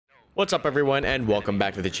What's up everyone and welcome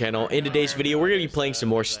back to the channel. In today's video we're going to be playing some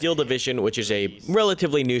more Steel Division, which is a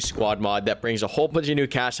relatively new squad mod that brings a whole bunch of new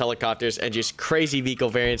CAS helicopters and just crazy vehicle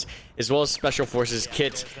variants as well as special forces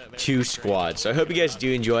kits to squads. So I hope you guys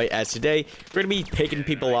do enjoy, as today we're going to be picking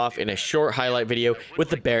people off in a short highlight video with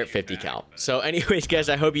the Barret 50 cal. So anyways guys,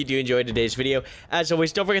 I hope you do enjoy today's video. As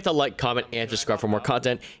always, don't forget to like, comment, and subscribe for more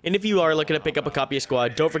content. And if you are looking to pick up a copy of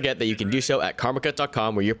Squad, don't forget that you can do so at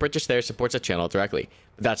karmakut.com, where your purchase there supports the channel directly.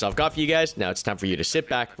 But that's all I've got for you guys. Now it's time for you to sit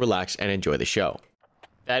back, relax, and enjoy the show.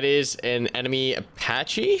 That is an enemy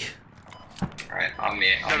Apache? Alright, on me,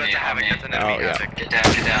 No, that's a Havoc, that's an enemy Havoc. Get down,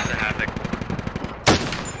 get down. That's a Havoc.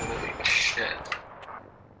 Holy shit.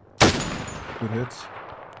 Good hits.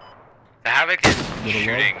 The Havoc is Little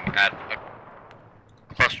shooting at a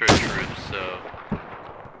cluster of troops, so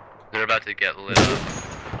they're about to get lit up.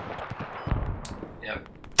 Yep.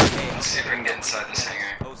 Let's see if we can get inside this hangar.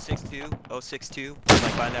 062, 062,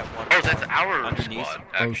 like by that one. Oh, that's our underneath. squad,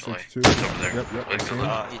 actually. 062. It's over there. Yep, I see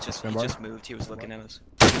him. He just Stand by. moved. He was looking at us.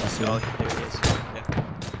 I see Oh, him. there he is. Yeah.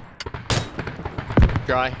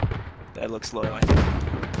 Dry. That looks low, I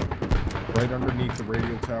think. Right underneath the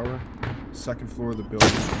radio tower, second floor of the building.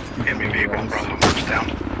 Enemy vehicle on Bravo marks down.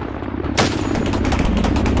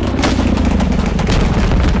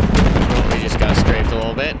 We just got strafed a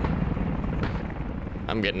little bit.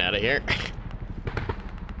 I'm getting out of here.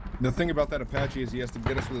 The thing about that Apache is he has to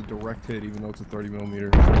get us with a direct hit, even though it's a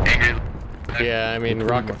 30mm. Angry. Yeah, I mean, We're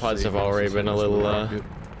pretty rocket much pods safe have once already it's been a just little, rocket.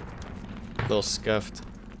 little scuffed.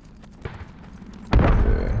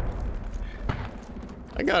 Yeah.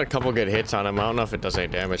 I got a couple good hits on him. I don't know if it does any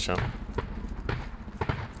damage, though.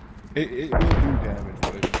 It will do damage,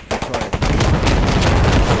 but try it.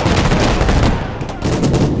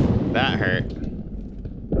 That hurt.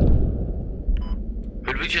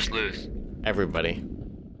 Who did we just lose? Everybody.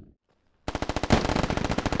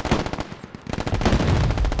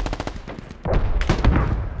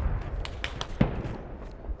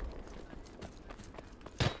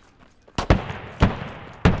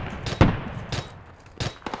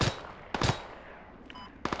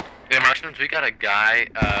 Yeah, Marksman, we got a guy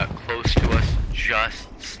close to us, just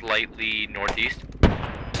slightly northeast.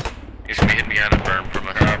 He's gonna be hidden behind a berm from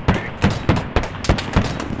us.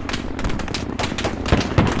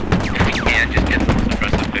 If we can, just get the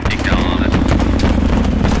rest of 50 cal on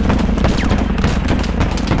it.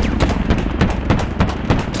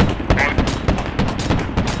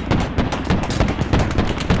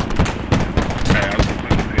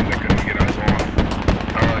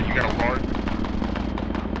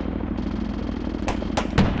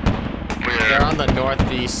 They're on the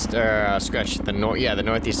northeast, scratch, the the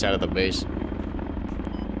northeast side of the base.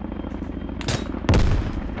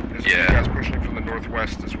 Yeah. Guys pushing from the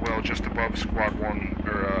northwest as well, just above Squad 1,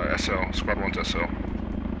 or SL, Squad 1's SL.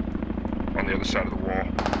 On the other side of the wall.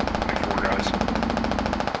 Like 4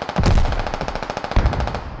 guys.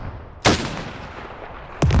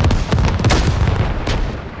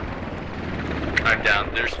 I'm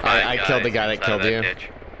down. There's 5 I guys killed the guy that inside killed of you. ditch.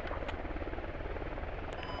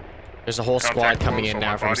 There's a whole squad Contact coming close in on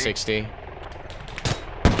now my from body. 60.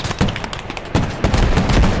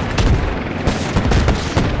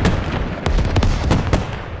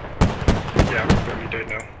 Yeah, I'm 30 dead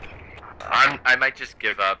now. I might just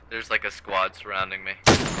give up. There's like a squad surrounding me.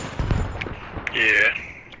 Yeah.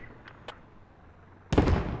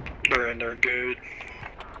 They're in there good.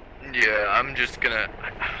 Yeah, I'm just gonna.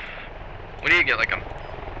 We need to get like a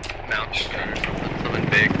mount gun or something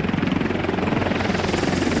big.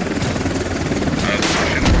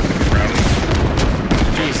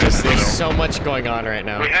 Jesus, there's so much going on right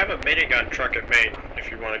now. We have a minigun truck at main,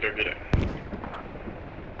 if you want to go get it.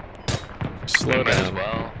 Slow Might as down.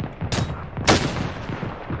 well.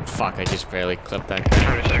 Fuck, I just barely clipped that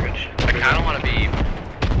guy. 20 seconds. I kind of want to be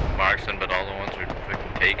marksman, but all the ones are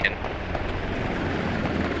freaking taken.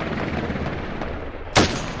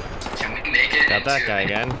 Can we make it Got that into- guy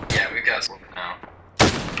again. Yeah, we've got some now.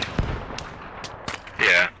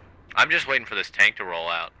 Yeah. I'm just waiting for this tank to roll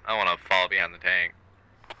out. I want to fall behind the tank.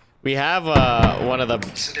 We have one of the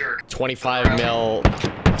So they were... 25 mil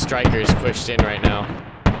strikers pushed in right now.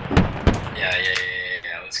 Yeah,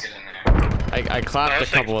 let's get in there. I clapped a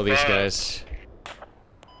couple of these guys.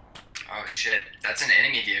 Oh shit, that's an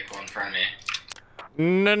enemy vehicle in front of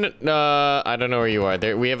me. No, I don't know where you are.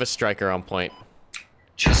 There, we have a striker on point.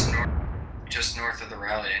 Just north of the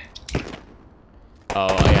rally.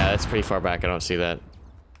 Oh yeah, that's pretty far back. I don't see that.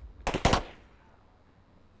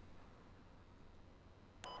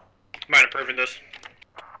 Mind approving this?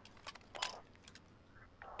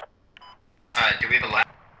 Do we have a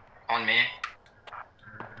lap on me?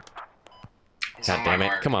 He's God on my damn it.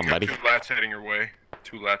 mark. Come on, buddy. 2 lats heading your way.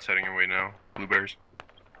 2 lats heading your way now. Blueberries.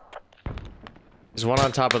 There's one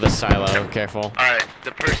on top of the silo. Careful. Alright,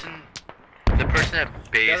 the person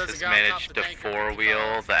at base has managed to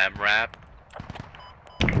 4-wheel the MRAP.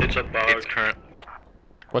 It's a bug. It's current.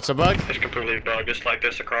 What's a bug? It's completely bugged. It's like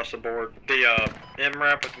this across the board. The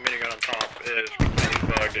MRAP with the minigun on top is completely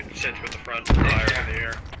bugged. It sits with the front tire in the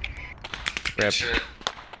air. Rip. Shit.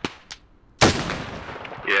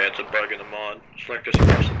 Yeah, it's a bug in the mod. It's like this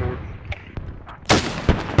across the board.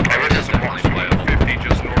 Oh, this is a marksman. 50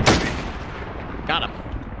 just north of me. Got him.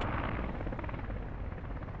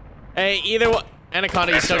 Hey, either one.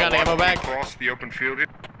 Anaconda, you still got an ammo bag? Across the open field here.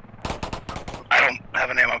 I don't have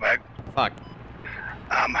an ammo bag. Fuck.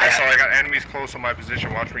 I saw I got enemies close on my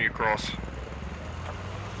position. Watch when you cross.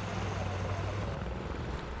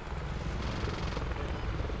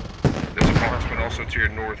 There's a marksman also to your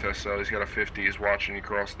north, SL. He's got a 50. He's watching you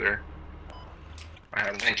cross there. I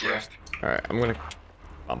had him Thank you. suppressed. Alright, I'm gonna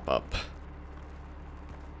bump up.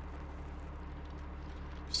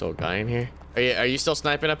 Still a guy in here? Are you still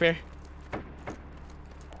sniping up here?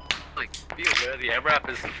 Like, be aware the MRAP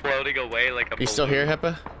is floating away like a You still here,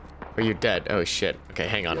 Hippa? Or you dead? Oh shit. Okay,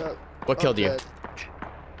 hang on. Yeah, What killed you? dead.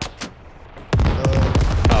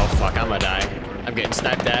 Oh fuck, I'm gonna die. I'm getting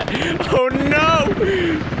sniped at. Oh no!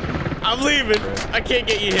 I'm leaving. I can't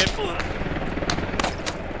get you, Hip.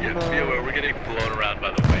 Yeah, be aware, we're getting blown around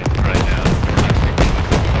by the wind right now.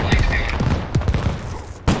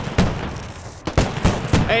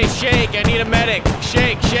 Hey, Shake, I need a medic.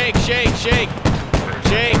 Shake, shake, shake, shake.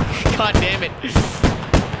 Shake. God damn it.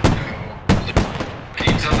 Can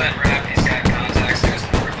you tell that rap he's got contacts to his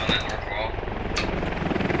north on that north wall?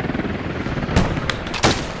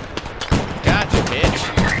 Gotcha, bitch.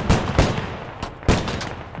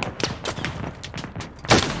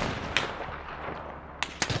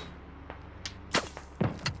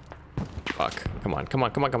 Fuck. Come on, come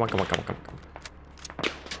on, come on, come on, come on, come on, come on.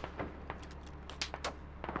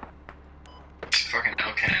 Fucking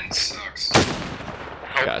L cannon sucks.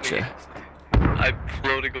 Help Gotcha. me. I'm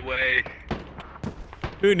floating away.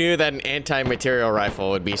 Who knew that an anti-material rifle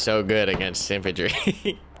would be so good against infantry?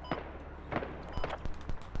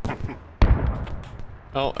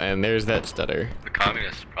 Oh, and there's that stutter. The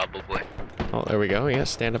communists, probably. Oh, there we go. Yeah,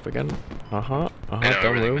 stand up again. Uh-huh. I know Don't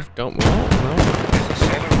everything, move. Don't move. No. Is the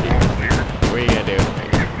southern wall clear? What are you gonna do? You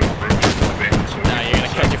have no approach to the band, so Now you're gonna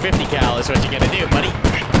cut your 50 cal is what you're gonna do, buddy.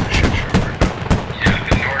 Yeah,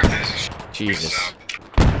 the north is Jesus. south.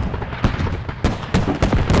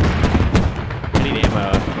 I need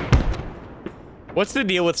ammo. What's the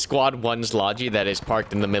deal with Squad 1's Logi that is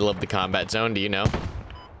parked in the middle of the combat zone? Do you know?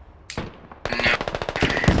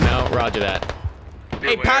 No, roger that. Be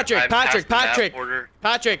Hey, aware, Patrick, I'm Patrick, past the map Patrick. border.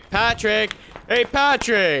 Patrick, Patrick. Hey,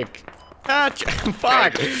 Patrick. Patrick.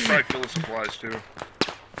 Fuck. Probably fill with supplies too.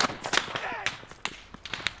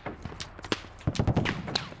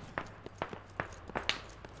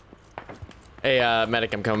 Hey,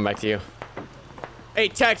 medic, I'm coming back to you. Hey,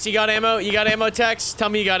 Tex, you got ammo? You got ammo, Tex? Tell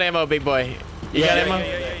me you got ammo, big boy. You got ammo?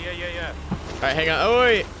 Yeah. Alright, hang on. Oh,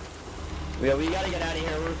 wait. We gotta get out of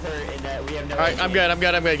here. We're hurt and we have no. Alright, I'm good. I'm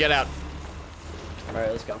good. I'm good. Get out.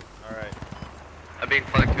 Alright, let's go. Alright. I'm being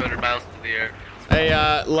flanked 200 miles into the air. Hey,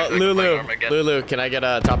 like Lulu. playing Armageddon. Lulu, can I get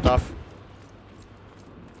topped off?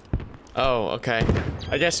 Oh, okay.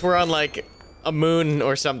 I guess we're on, like, a moon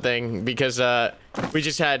or something because, we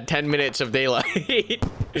just had 10 minutes of daylight.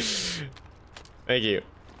 Thank you.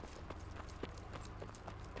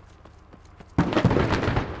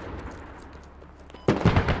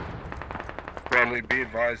 Bromley, be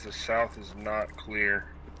advised the south is not clear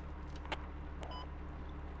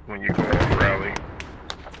when you go off rally.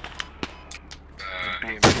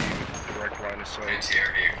 BMP with direct line of sight.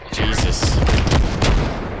 ATR vehicle. Jesus.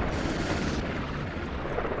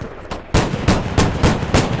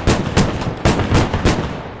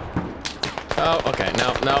 Oh, okay.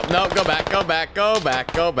 No, no, no. Go back. Go back. Go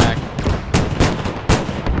back. Go back.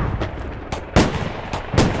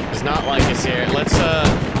 It's not like us here. Let's,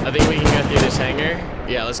 I think we can go through this hangar.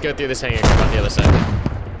 Yeah, let's go through this hangar. Come on the other side.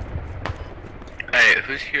 Hey,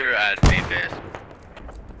 who's here at main base?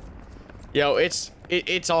 Yo, it's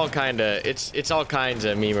all kinda, it's all kinds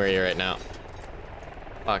of memery right now.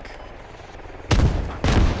 Fuck.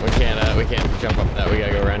 We can't jump up that. We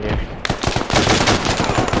gotta go around here.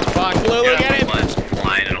 Fuck, Lulu, get it!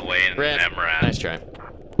 Flying away in Rip. an MRAP. Nice try.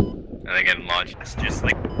 And then getting launched. It's just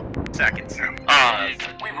like seconds.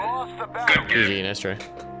 GG, nice try.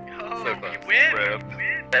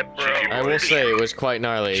 I will say it was quite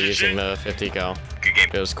gnarly using the 50 cal. Good game.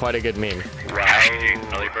 It was quite a good meme.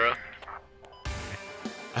 Wow. Bro.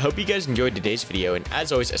 I hope you guys enjoyed today's video, and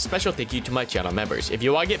as always, a special thank you to my channel members. If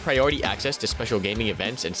you want to get priority access to special gaming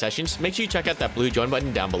events and sessions, make sure you check out that blue join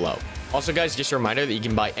button down below. Also guys, just a reminder that you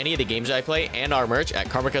can buy any of the games I play and our merch at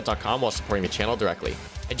karmakut.com while supporting the channel directly.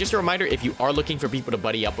 And just a reminder, if you are looking for people to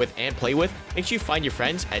buddy up with and play with, make sure you find your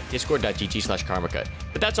friends at discord.gg/karmakut.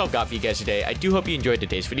 But that's all I've got for you guys today. I do hope you enjoyed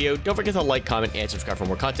today's video. Don't forget to like, comment, and subscribe for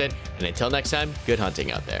more content. And until next time, good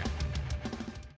hunting out there.